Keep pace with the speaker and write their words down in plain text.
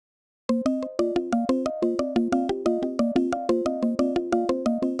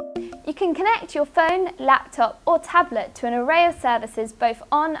You can connect your phone, laptop or tablet to an array of services both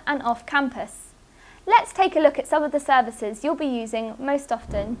on and off campus. Let's take a look at some of the services you'll be using most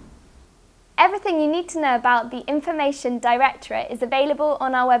often. Everything you need to know about the Information Directorate is available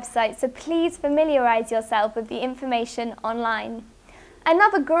on our website, so please familiarise yourself with the information online.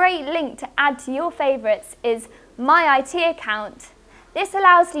 Another great link to add to your favourites is My IT Account. This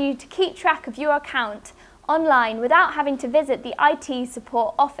allows you to keep track of your account online without having to visit the IT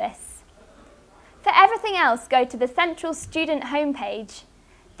support office. For everything else, go to the Central Student homepage.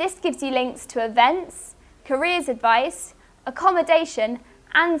 This gives you links to events, careers advice, accommodation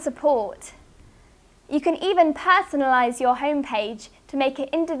and support. You can even personalise your homepage to make it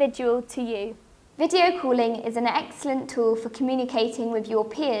individual to you. Video calling is an excellent tool for communicating with your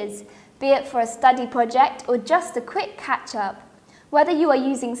peers, be it for a study project or just a quick catch-up. Whether you are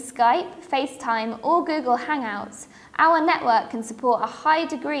using Skype, FaceTime or Google Hangouts, our network can support a high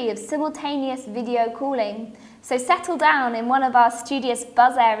degree of simultaneous video calling, so settle down in one of our studious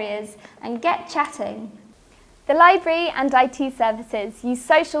buzz areas and get chatting. The library and IT services use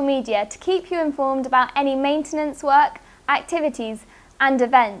social media to keep you informed about any maintenance work, activities and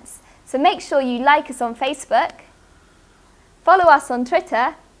events, so make sure you like us on Facebook, follow us on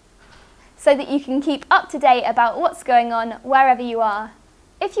Twitter, so that you can keep up to date about what's going on wherever you are.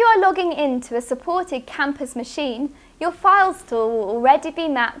 If you are logging into a supported campus machine, your file store will already be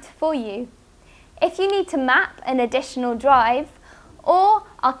mapped for you. If you need to map an additional drive or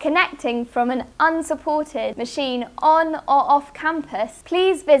are connecting from an unsupported machine on or off campus,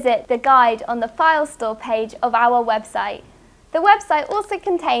 please visit the guide on the file store page of our website. The website also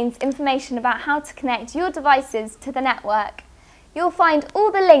contains information about how to connect your devices to the network. You'll find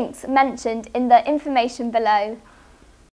all the links mentioned in the information below.